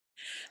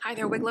Hi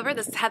there, wig lover.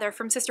 This is Heather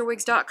from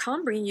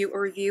CysterWigs.com bringing you a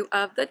review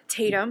of the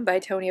Tatum by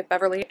Tony of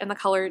Beverly in the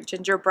color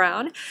ginger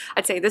brown.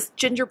 I'd say this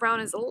ginger brown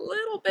is a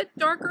little bit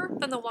darker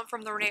than the one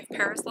from the Renee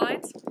Paris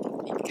lines.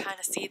 You can kind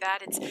of see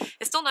that.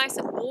 It's still nice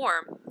and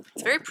warm.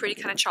 It's very pretty,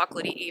 kind of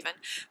chocolatey even,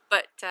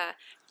 but a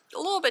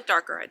little bit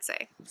darker, I'd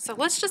say. So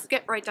let's just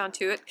get right down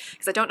to it,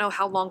 because I don't know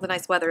how long the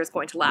nice weather is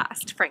going to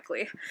last,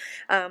 frankly.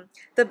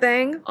 The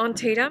bang on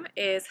Tatum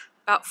is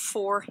about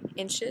 4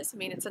 inches. I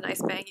mean, it's a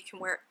nice bang. You can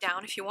wear it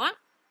down if you want.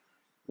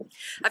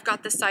 I've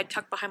got this side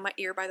tucked behind my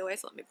ear, by the way,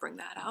 so let me bring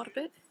that out a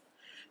bit.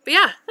 But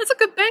yeah, that's a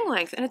good bang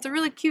length, and it's a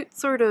really cute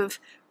sort of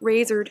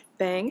razored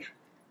bang.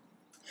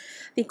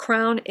 The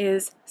crown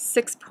is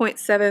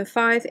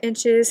 6.75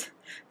 inches.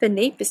 The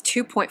nape is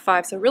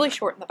 2.5, so really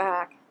short in the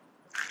back.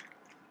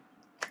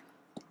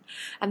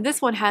 And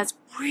this one has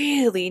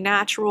really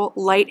natural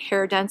light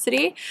hair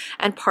density,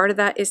 and part of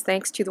that is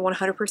thanks to the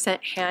 100%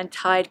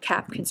 hand-tied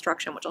cap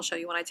construction, which I'll show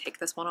you when I take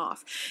this one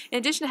off. In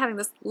addition to having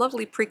this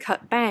lovely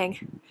pre-cut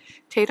bang,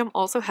 Tatum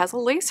also has a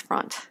lace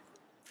front.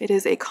 It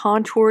is a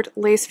contoured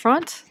lace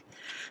front.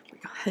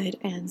 Go ahead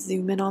and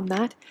zoom in on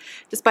that.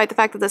 Despite the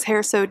fact that this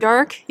hair is so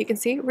dark, you can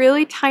see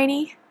really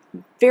tiny,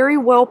 very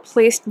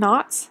well-placed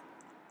knots.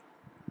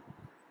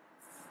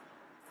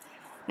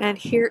 And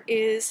here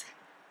is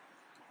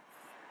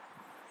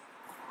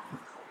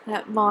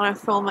that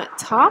monofilament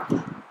top.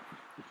 And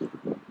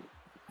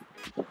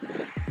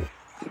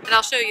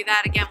I'll show you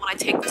that again when I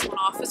take this one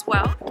off as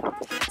well.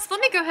 So let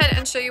me go ahead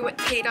and show you what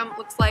Tatum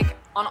looks like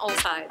on all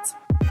sides.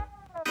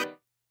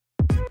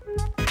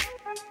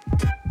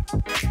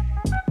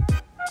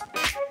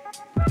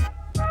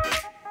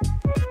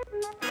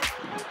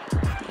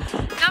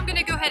 Now I'm going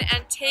to go ahead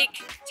and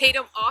take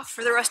Tatum off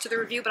for the rest of the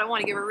review, but I want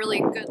to give a really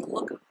good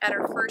look at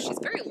her first. She's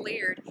very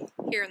layered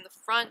here in the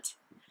front,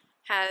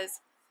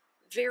 has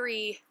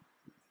very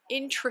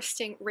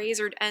interesting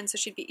razored ends, so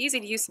she'd be easy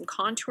to use some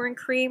contouring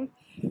cream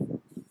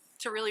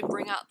to really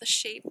bring out the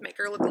shape, make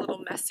her look a little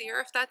messier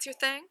if that's your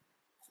thing,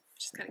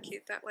 which is kind of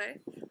cute that way.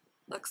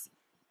 Looks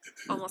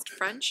almost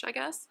French, I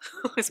guess,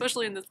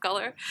 especially in this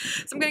color.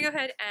 So I'm going to go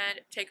ahead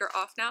and take her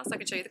off now so I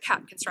can show you the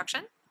cap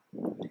construction.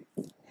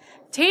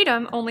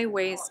 Tatum only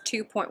weighs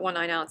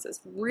 2.19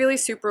 ounces, really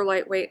super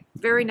lightweight,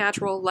 very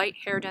natural, light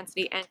hair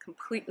density, and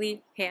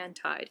completely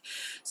hand-tied.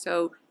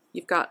 So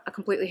you've got a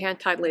completely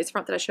hand-tied lace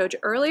front that I showed you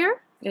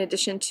earlier, in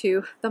addition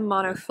to the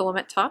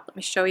monofilament top. Let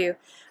me show you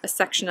a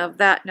section of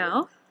that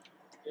now.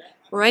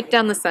 Right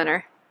down the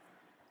center.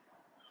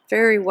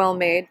 Very well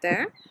made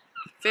there.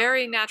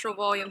 Very natural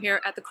volume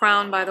here at the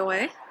crown, by the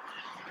way.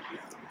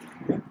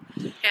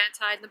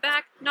 Hand-tied in the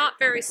back, not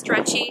very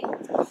stretchy.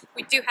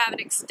 We do have an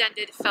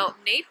extended felt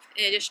nape,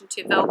 in addition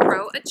to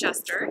Velcro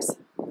adjusters.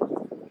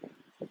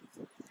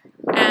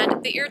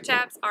 And the ear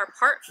tabs are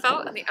part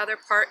felt and the other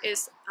part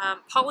is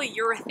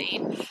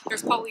polyurethane.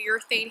 There's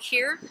polyurethane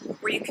here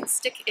where you can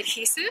stick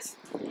adhesive,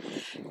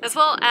 as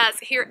well as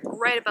here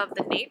right above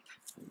the nape,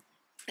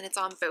 and it's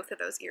on both of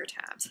those ear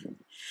tabs.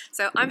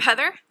 So I'm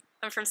Heather.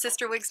 I'm from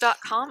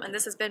CysterWigs.com, and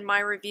this has been my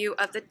review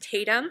of the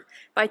Tatum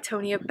by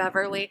Tony of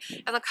Beverly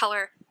in the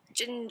color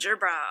ginger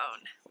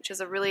brown, which is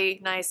a really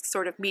nice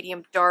sort of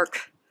medium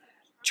dark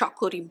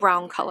chocolatey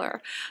brown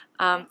color.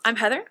 I'm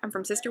Heather. I'm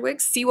from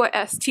CysterWigs,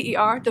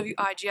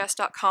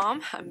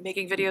 CysterWigs.com. I'm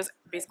making videos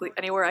basically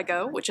anywhere I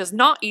go, which is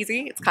not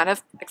easy. It's kind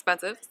of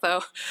expensive,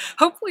 so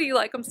hopefully you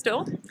like them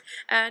still,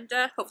 and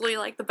hopefully you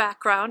like the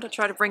background. I'll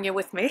try to bring you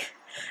with me.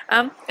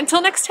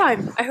 Until next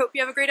time, I hope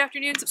you have a great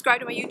afternoon. Subscribe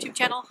to my YouTube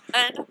channel,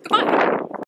 and goodbye.